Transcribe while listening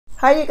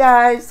Hi you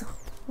guys,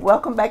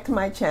 welcome back to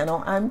my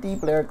channel. I'm Dee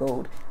Blair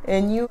Gold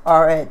and you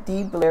are at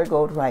Dee Blair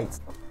Gold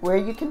Writes, where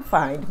you can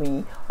find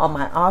me on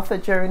my author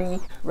journey,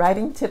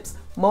 writing tips,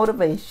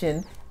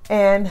 motivation,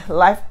 and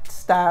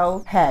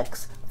lifestyle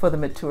hacks for the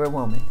mature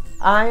woman.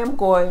 I am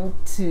going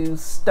to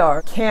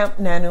start Camp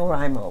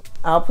NaNoWriMo.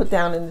 I'll put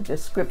down in the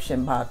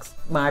description box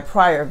my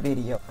prior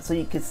video so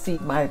you can see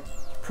my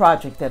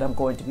project that I'm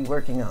going to be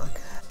working on.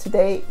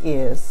 Today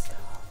is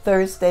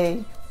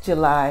Thursday,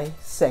 July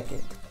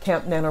 2nd.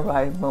 Camp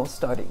NaNoWriMo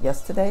started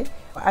yesterday.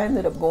 I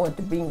ended up going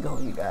to bingo,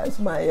 you guys.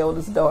 My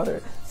eldest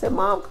daughter said,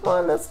 "Mom, come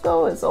on, let's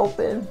go. It's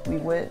open." We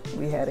went,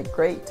 we had a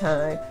great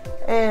time,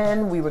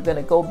 and we were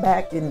gonna go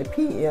back in the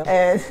PM.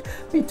 And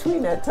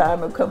between that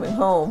time of coming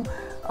home,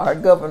 our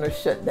governor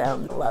shut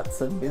down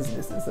lots of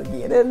businesses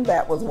again, and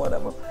that was one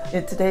of them.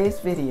 In today's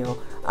video,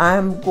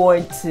 I'm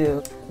going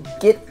to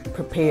get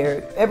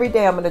prepared. Every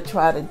day I'm gonna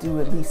try to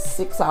do at least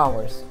 6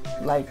 hours,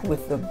 like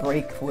with the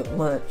break with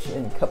lunch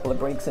and a couple of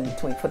breaks in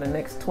between for the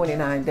next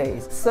 29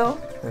 days. So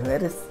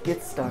let us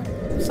get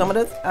started. Some of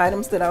the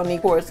items that I'll need,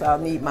 of course, I'll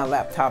need my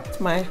laptop,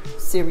 my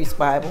series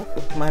Bible,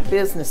 my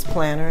business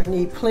planner. I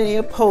need plenty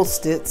of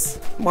Post-its,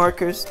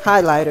 markers,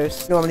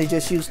 highlighters. Normally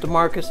just use the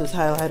markers as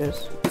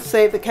highlighters.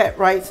 Save the Cat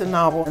Writes a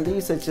Novel, and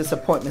these are just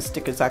appointment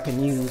stickers I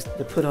can use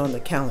to put on the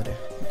calendar.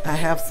 I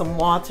have some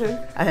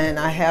water and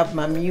I have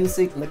my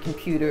music on the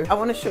computer. I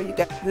want to show you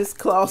guys this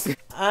closet.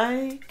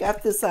 I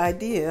got this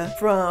idea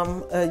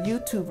from a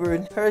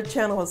YouTuber. Her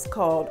channel is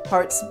called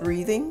Heart's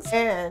Breathings,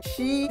 and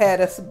she had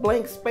a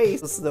blank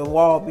space. It's the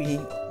wall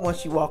being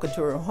once you walk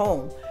into her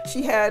home.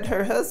 She had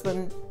her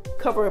husband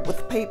cover it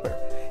with paper,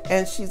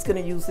 and she's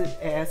going to use it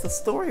as a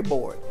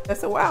storyboard. I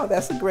said, wow,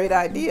 that's a great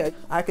idea.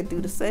 I could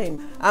do the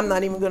same. I'm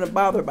not even going to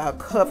bother about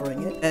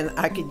covering it, and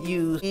I could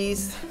use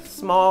these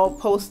small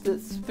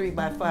Post-its,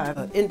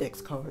 3x5 index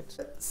cards.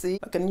 See,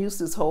 I can use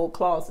this whole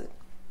closet.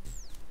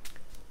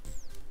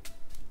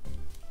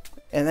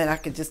 And then I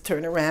could just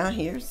turn around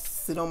here,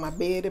 sit on my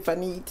bed if I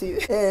need to,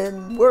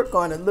 and work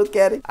on it, look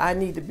at it. I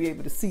need to be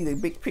able to see the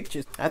big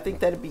pictures. I think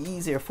that'd be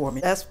easier for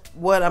me. That's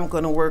what I'm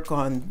going to work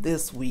on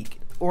this week.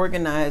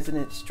 Organizing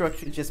it,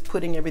 structure, just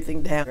putting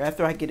everything down.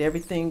 After I get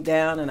everything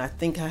down and I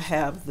think I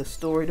have the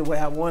story the way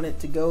I want it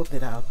to go,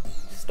 that I'll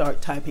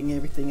start typing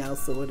everything out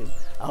so that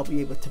I'll be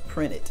able to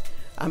print it.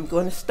 I'm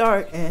going to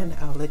start, and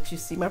I'll let you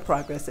see my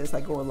progress as I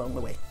go along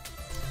the way.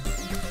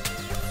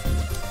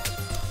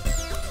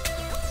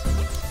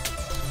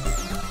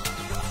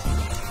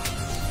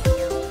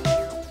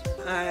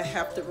 I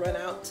have to run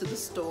out to the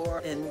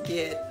store and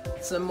get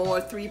some more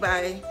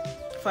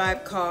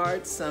 3x5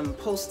 cards, some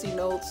Post-it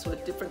notes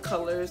with different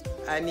colors.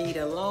 I need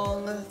a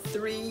long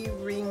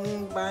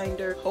 3-ring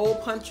binder, hole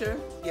puncher,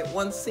 get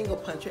 1 single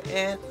puncher,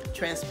 and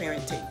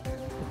transparent tape.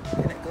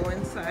 And I go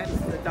inside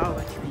the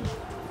Dollar Tree.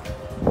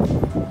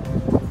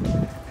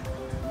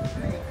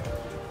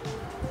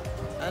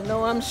 I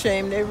know I'm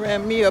ashamed, they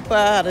ran me up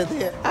out of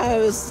there. I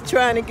was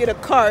trying to get a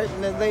cart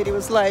and the lady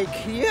was like,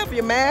 "You have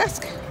your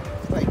mask?"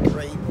 Like,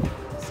 great.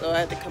 So I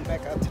had to come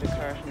back out to the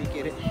car and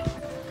get it.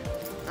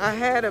 I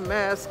had a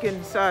mask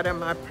inside of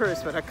my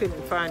purse, but I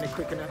couldn't find it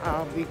quick enough.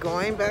 I'll be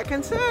going back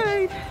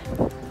inside.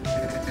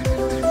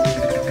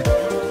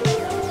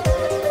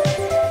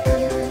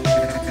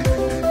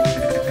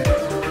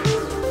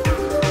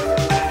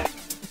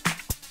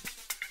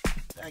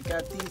 I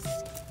got these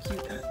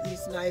cute,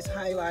 these nice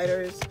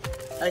highlighters.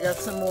 I got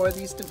some more of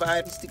these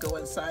dividers to go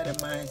inside of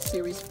my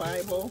series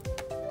Bible.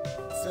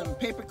 Some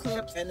paper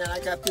clips, and then I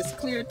got this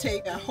clear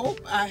tape. I hope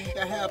I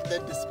have the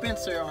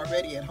dispenser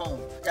already at home.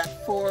 Got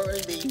 4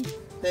 of these,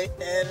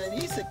 and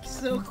these are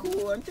so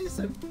cool. Aren't they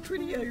some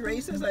pretty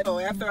erasers? So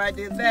after I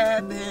did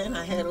that, then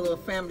I had a little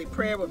family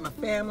prayer with my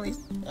family.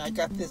 I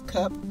got this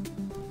cup,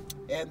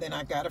 and then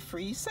I got a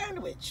free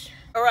sandwich.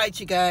 All right,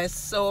 you guys,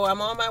 so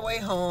I'm on my way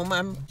home.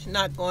 I'm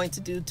not going to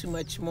do too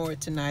much more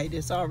tonight.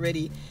 It's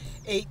already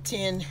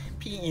 8:10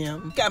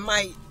 p.m. I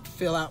might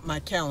fill out my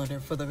calendar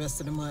for the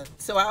rest of the month.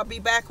 So I'll be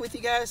back with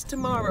you guys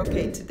tomorrow.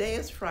 Okay, today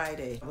is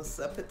Friday. I was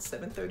up at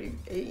 7:30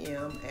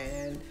 a.m.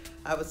 and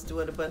I was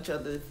doing a bunch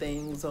of other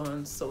things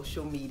on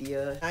social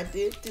media. I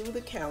did do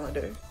the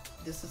calendar.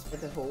 This is for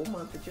the whole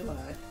month of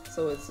July.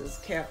 So it says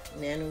Camp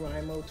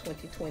NaNoWriMo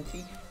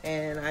 2020.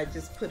 And I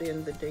just put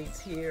in the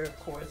dates here. Of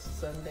course,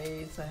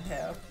 Sundays I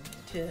have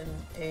 10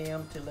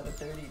 a.m. to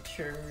 11:30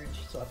 church.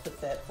 So I put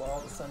that for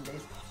all the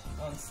Sundays.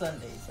 On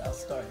Sundays, I'll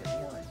start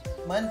at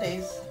 1.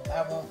 Mondays,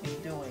 I won't be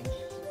doing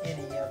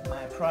any of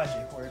my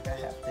project work. I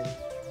have to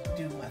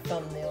do my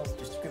thumbnails,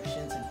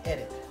 descriptions, and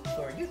edit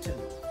for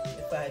YouTube.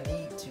 If I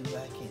need to,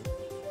 I can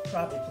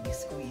probably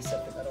squeeze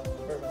something. I don't want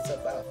to burn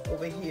myself out.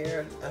 Over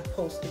here, I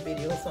post the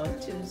videos on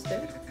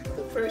Tuesday.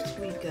 The first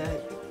week,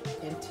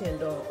 I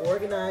intend on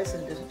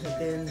organizing, and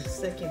then the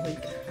second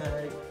week,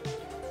 I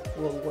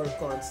will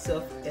work on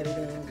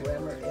self-editing,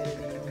 grammar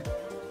editing.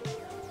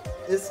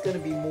 It's going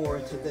to be more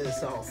to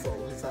this also,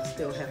 because I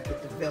still have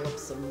to develop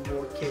some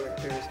more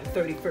characters. The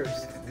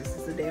 31st, this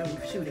is the day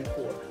I'm shooting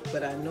for,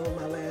 but I know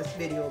my last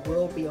video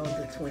will be on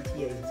the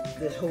 28th.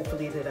 That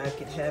hopefully that I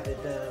could have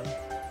it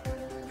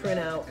print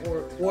out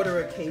or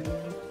order a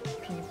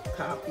KDP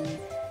copy,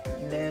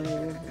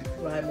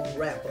 NaNoWriMo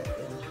wrap-up,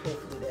 and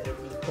hopefully that'll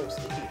be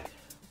posted here.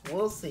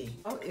 We'll see.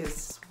 Now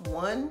it's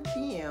 1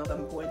 p.m.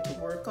 I'm going to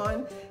work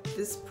on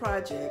this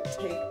project,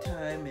 take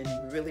time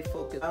and really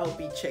focus. I'll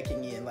be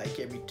checking in like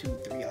every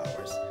 2-3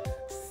 hours.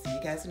 See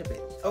you guys in a bit.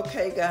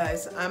 Okay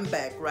guys, I'm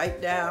back. Right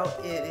now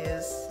it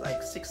is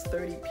like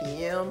 6:30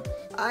 p.m.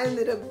 I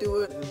ended up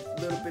doing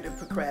a little bit of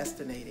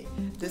procrastinating.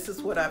 This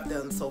is what I've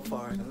done so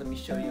far. Let me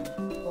show you.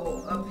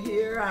 Oh, up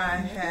here I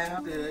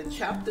have the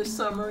chapter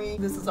summary.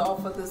 This is all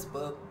for this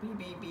book,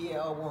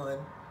 BBBL1.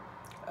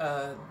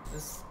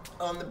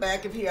 On the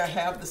back of here I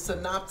have the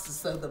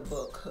synopsis of the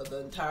book, of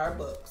the entire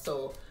book,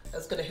 so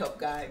that's going to help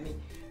guide me.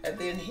 And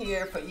then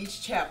here for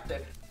each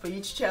chapter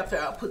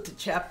I'll put the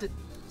chapter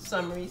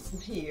summaries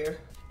here.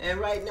 And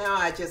right now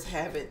I just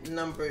have it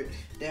numbered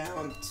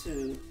down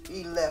to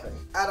 11.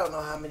 I don't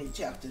know how many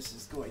chapters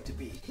it's going to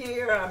be.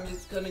 Here I'm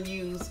just going to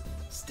use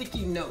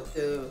sticky note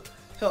to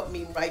help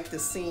me write the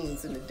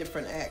scenes in the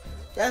different acts.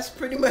 That's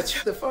pretty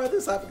much the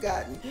farthest I've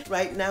gotten.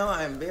 Right now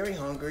I'm very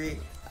hungry.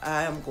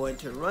 I am going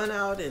to run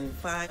out and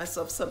find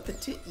myself something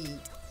to eat.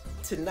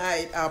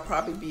 Tonight, I'll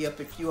probably be up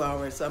a few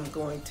hours. I'm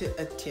going to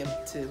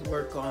attempt to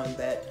work on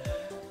that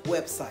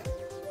website.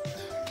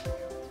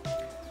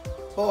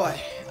 Boy,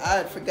 I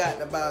had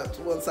forgotten about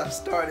once I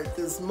started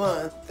this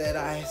month that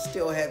I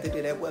still had to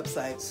do that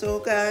website. So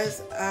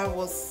guys, I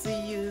will see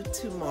you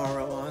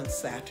tomorrow on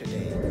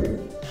Saturday.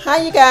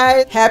 Hi you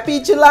guys, happy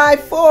July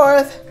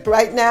 4th.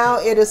 Right now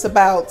it is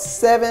about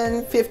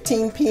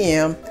 7:15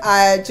 p.m.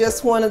 I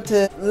just wanted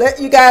to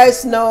let you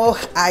guys know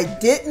I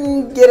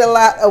didn't get a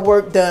lot of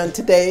work done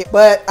today,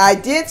 but I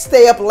did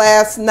stay up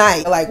last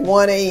night like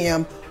 1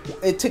 a.m.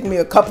 It took me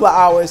a couple of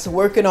hours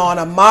working on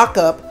a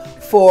mock-up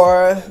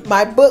for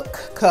my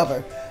book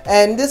cover.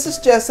 And this is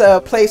just a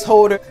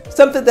placeholder,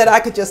 something that I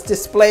could just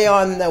display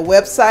on the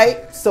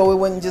website so it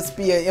wouldn't just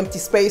be an empty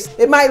space.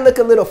 It might look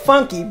a little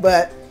funky,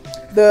 but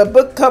the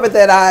book cover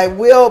that I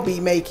will be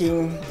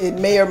making, it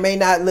may or may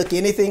not look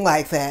anything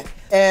like that.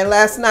 And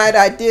last night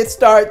I did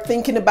start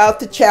thinking about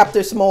the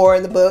chapters more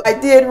in the book. I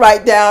did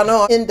write down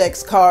on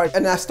index card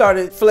and I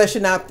started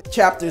fleshing out the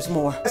chapters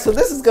more. So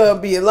this is gonna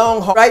be a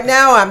long haul. Right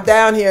now I'm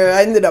down here.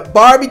 I ended up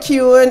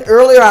barbecuing.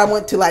 Earlier I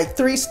went to like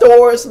 3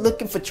 stores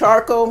looking for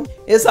charcoal.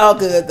 It's all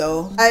good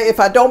though. If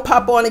I don't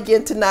pop on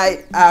again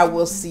tonight, I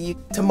will see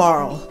you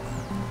tomorrow.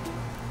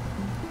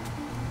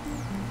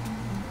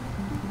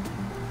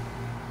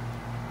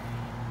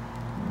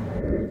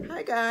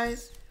 Hi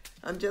guys,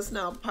 I'm just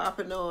now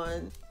popping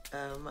on.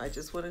 I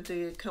just wanted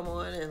to come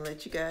on and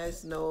let you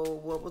guys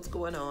know what was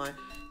going on.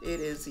 It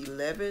is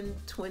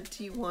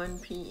 11:21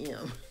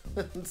 p.m.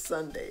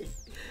 Sunday,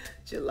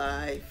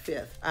 July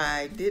 5th.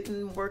 I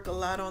didn't work a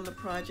lot on the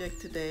project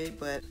today,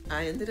 but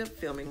I ended up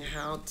filming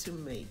how to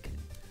make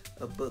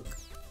a book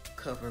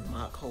cover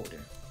mock holder,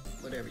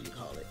 whatever you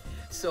call it.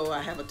 So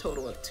I have a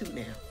total of 2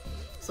 now,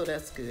 so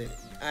that's good.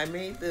 I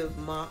made the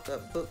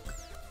mock-up book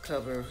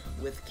cover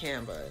with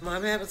Canva.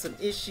 I'm having some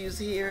issues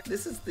here.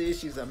 This is the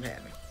issues I'm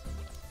having.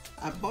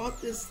 I bought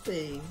this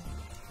thing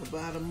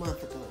about a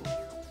month ago.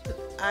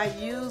 I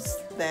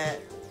used that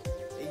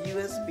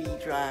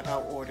USB drive I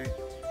ordered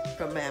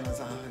from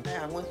Amazon.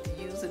 I went to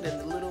use it in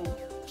the little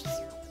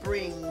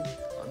spring,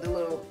 the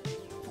little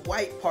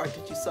white part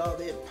that you saw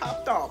there. It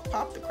popped off,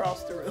 popped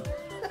across the room.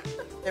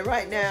 And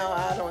right now,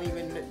 I don't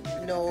even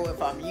know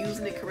if I'm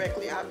using it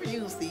correctly. I've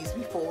used these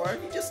before.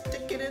 You just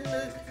stick it in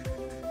the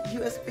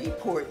USB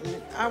port,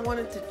 and I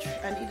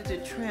needed to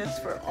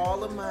transfer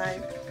all of my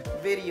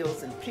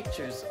videos and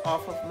pictures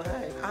off of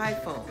my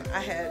iPhone. I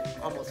had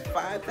almost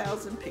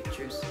 5,000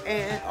 pictures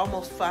and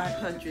almost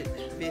 500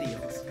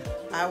 videos.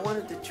 I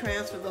wanted to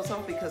transfer those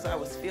off because I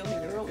was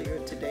filming earlier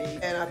today,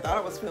 and I thought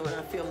I was filming.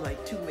 I filmed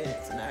like 2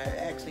 minutes, and I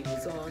actually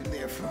was on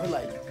there for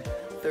like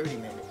 30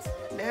 minutes.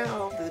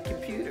 Now the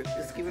computer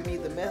is giving me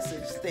the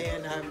message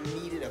saying I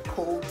needed a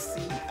code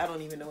C. I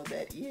don't even know what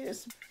that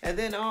is. And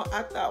then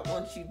I thought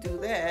once you do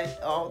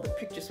that, all the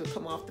pictures will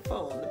come off the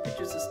phone. The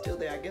pictures are still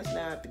there. I guess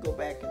now I have to go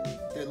back and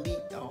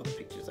delete all the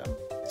pictures.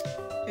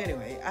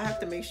 Anyway, I have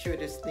to make sure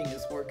this thing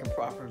is working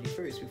properly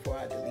first before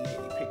I delete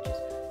any pictures.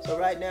 So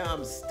right now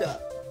I'm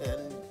stuck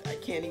and I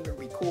can't even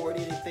record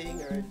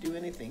anything or do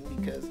anything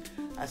because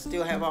I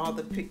still have all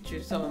the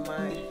pictures on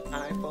my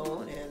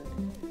iPhone and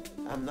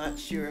I'm not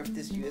sure if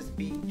this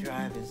USB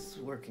drive is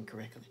working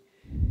correctly.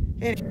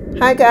 Anyway.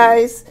 Hi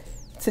guys,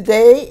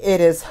 today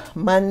it is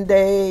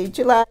Monday,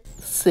 July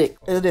 6th.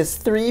 It is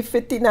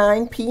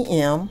 3:59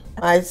 p.m.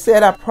 I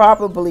said I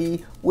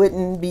probably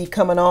wouldn't be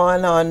coming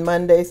on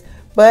Mondays,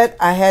 but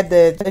I had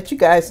to let you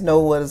guys know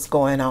what is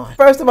going on.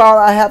 First of all,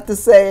 I have to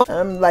say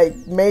I'm like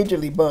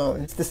majorly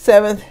bummed. It's the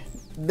 7th.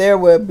 There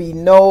will be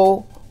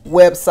no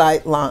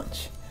website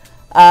launch.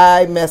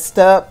 I messed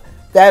up.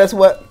 That is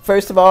what,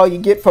 first of all, you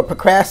get for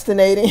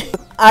procrastinating.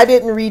 I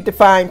didn't read the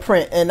fine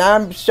print, and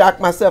I'm shocked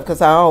myself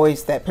because I'm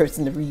always that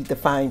person to read the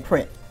fine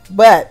print.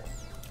 But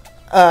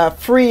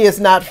free is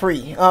not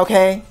free,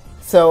 okay?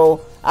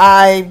 So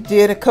I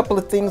did a couple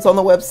of things on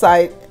the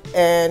website,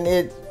 and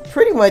it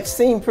pretty much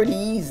seemed pretty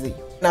easy.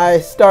 And I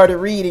started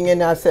reading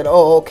and I said,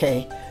 oh,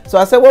 okay. So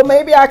I said, well,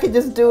 maybe I could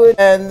just do it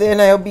and then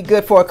it'll be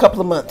good for a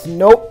couple of months.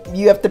 Nope,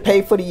 you have to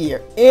pay for the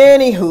year.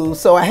 Anywho,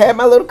 so I had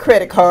my little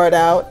credit card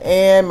out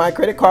and my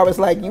credit card was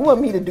like, you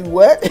want me to do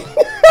what?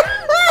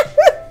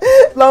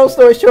 Long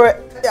story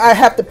short, I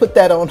have to put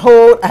that on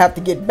hold. I have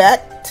to get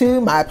back to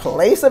my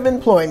place of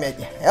employment.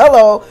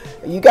 Hello,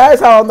 you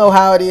guys all know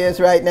how it is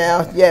right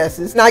now.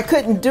 Yes, I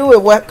couldn't do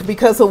it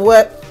because of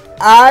what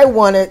I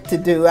wanted to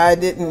do. I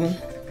didn't,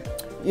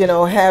 you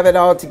know, have it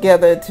all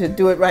together to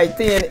do it right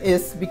then.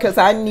 Is because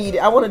I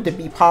wanted to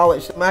be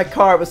polished. My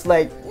car was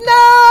like,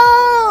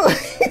 no,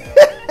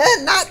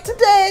 not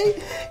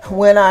today.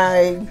 When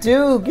I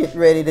do get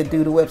ready to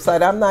do the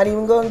website, I'm not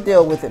even going to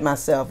deal with it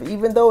myself.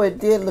 Even though it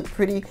did look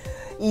pretty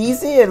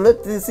easy, it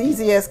looked as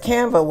easy as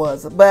Canva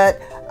was.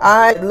 But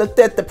I looked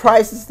at the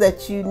prices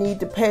that you need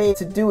to pay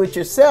to do it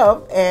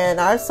yourself, and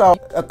I saw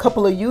a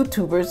couple of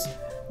YouTubers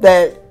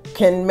that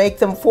can make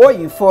them for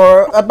you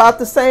for about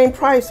the same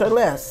price or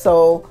less.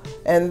 So,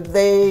 and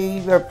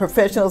they are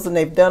professionals and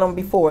they've done them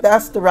before.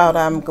 That's the route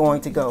I'm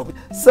going to go.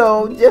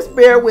 So just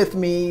bear with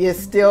me, it's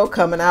still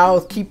coming.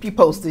 I'll keep you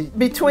posted.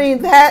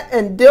 Between that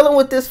and dealing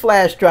with this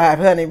flash drive,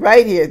 honey,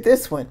 right here,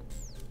 this one,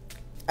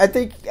 I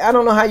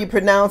don't know how you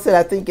pronounce it.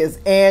 I think it's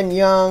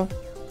NaNoWriMo.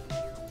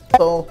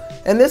 So,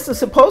 and this is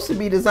supposed to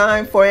be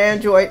designed for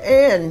Android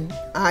and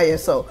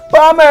ISO.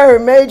 Bummer,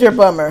 major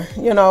bummer,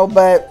 you know,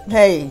 but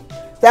hey,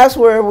 that's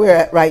where we're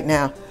at right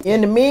now.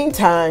 In the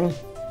meantime,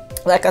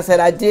 like I said,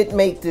 I did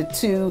make the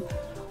 2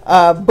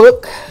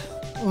 book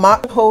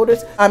mock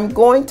holders. I'm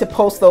going to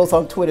post those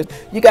on Twitter.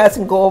 You guys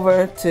can go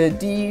over to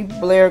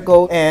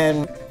DBlairGold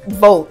and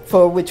vote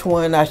for which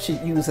one I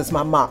should use as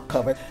my mock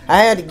cover. I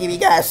had to give you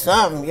guys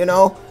some, you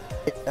know.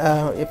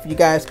 If you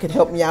guys could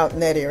help me out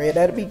in that area,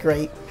 that'd be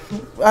great.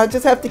 I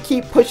just have to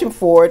keep pushing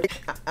forward.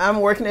 I'm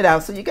working it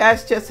out. So you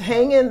guys just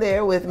hang in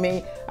there with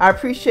me. I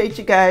appreciate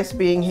you guys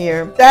being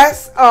here.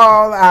 That's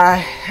all I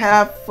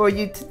have for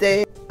you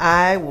today.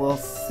 I will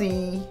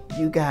see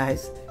you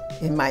guys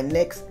in my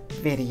next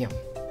video.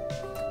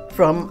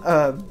 From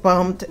a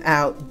bummed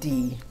out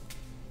D.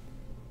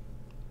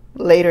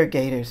 Later,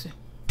 Gators.